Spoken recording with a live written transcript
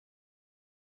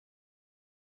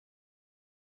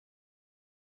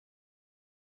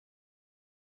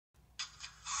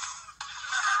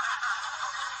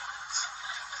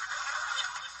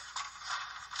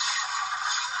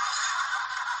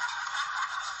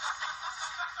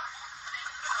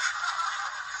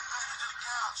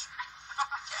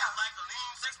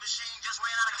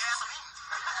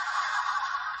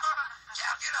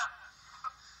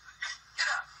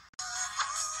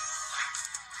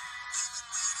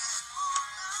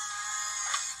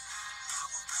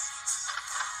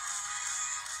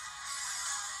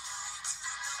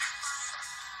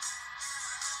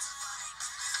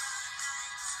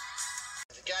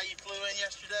guy you flew in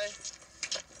yesterday?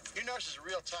 Your nurse is a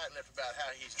real tight-lipped about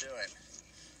how he's doing.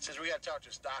 Says we got to talk to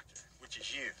his doctor, which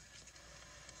is you.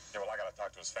 Yeah, well, I got to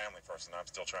talk to his family first, and I'm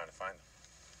still trying to find him.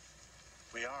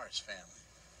 We are his family.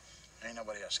 There ain't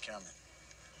nobody else coming.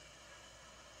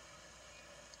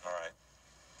 All right.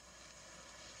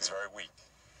 He's very weak.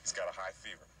 He's got a high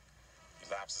fever. He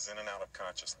lapses in and out of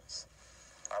consciousness.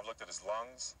 I've looked at his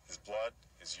lungs, his blood,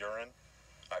 his urine.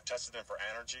 I've tested him for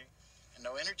energy. And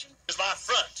no energy? It's my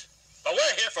front, but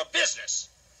we're here for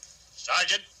business.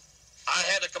 Sergeant, I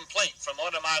had a complaint from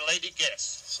one of my lady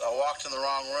guests. So I walked in the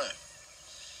wrong room.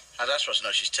 How's I supposed to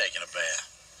know she's taking a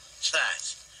bath?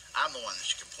 Besides, I'm the one that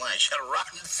should complain. She had a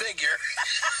rotten figure.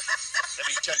 Let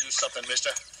me tell you something,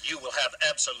 mister. You will have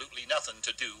absolutely nothing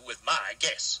to do with my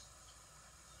guests.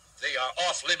 They are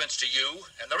off limits to you,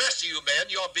 and the rest of you men,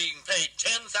 you're being paid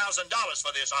 $10,000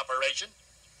 for this operation.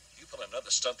 You pull another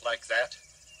stunt like that,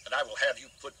 and I will have you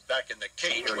put back in the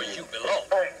cage where you belong.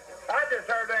 Hey, I just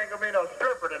heard there ain't gonna be no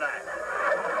stripper tonight.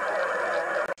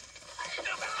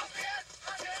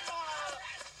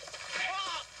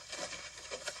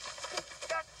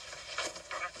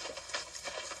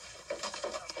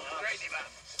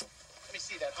 Let me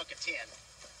see that hunk of tin.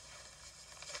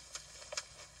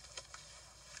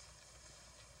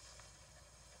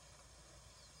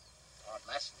 Oh,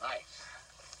 that's nice.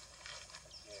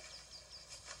 Yeah.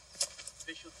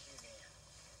 Official Q-Man.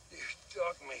 Here's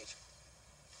dog meat.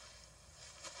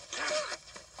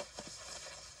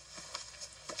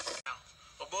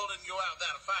 Well, Bull didn't go out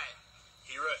without a fight.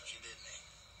 He rushed you, didn't he?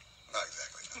 Not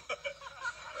exactly.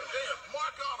 Damn,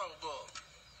 mark on old Bull.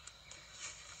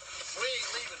 We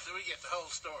ain't leaving till we get the whole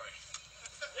story.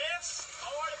 Yes, I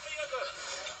want to be a good.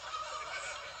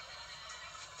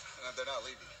 They're not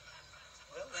leaving.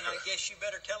 Well, then I guess you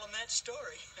better tell them that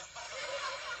story.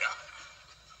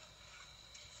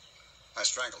 I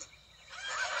strangled him.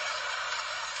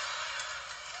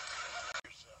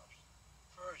 Yourselves.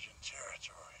 Virgin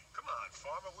territory. Come on,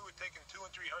 Farmer. We were taking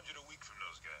 200 and 300 a week from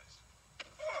those guys.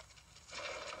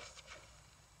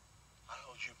 I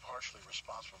hold you partially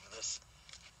responsible for this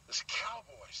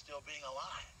cowboy still being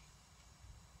alive.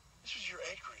 This was your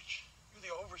acreage. You're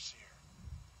the overseer.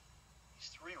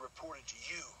 These three reported to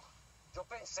you. Yo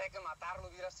pensé que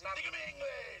matarlo hubiera sido... Dígame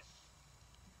English!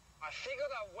 I figured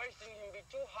that wasting him would be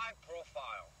too high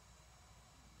profile.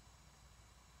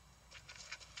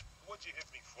 What'd you hit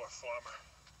me for, Farmer?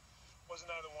 Wasn't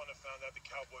I the one that found out the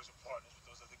cowboys were partners with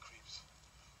those other creeps?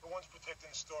 The ones protecting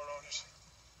the store owners?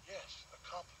 Yes, a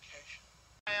complication.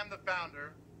 I am the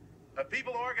founder of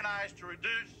People Organized to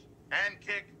Reduce and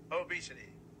Kick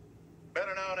Obesity,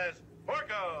 better known as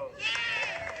Porco.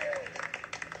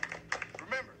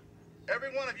 Remember,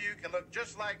 every one of you can look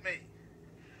just like me.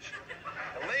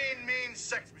 A lean, mean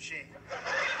sex machine.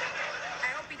 I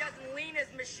hope he doesn't lean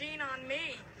his machine on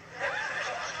me.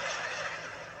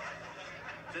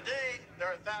 Today, there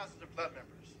are thousands of club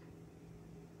members.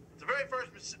 The very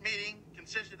first meeting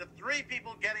consisted of 3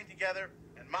 people getting together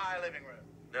in my living room.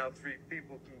 Now 3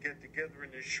 people can get together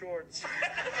in their shorts.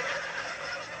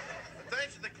 But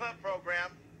thanks to the club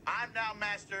program, I'm now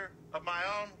master of my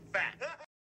own fat.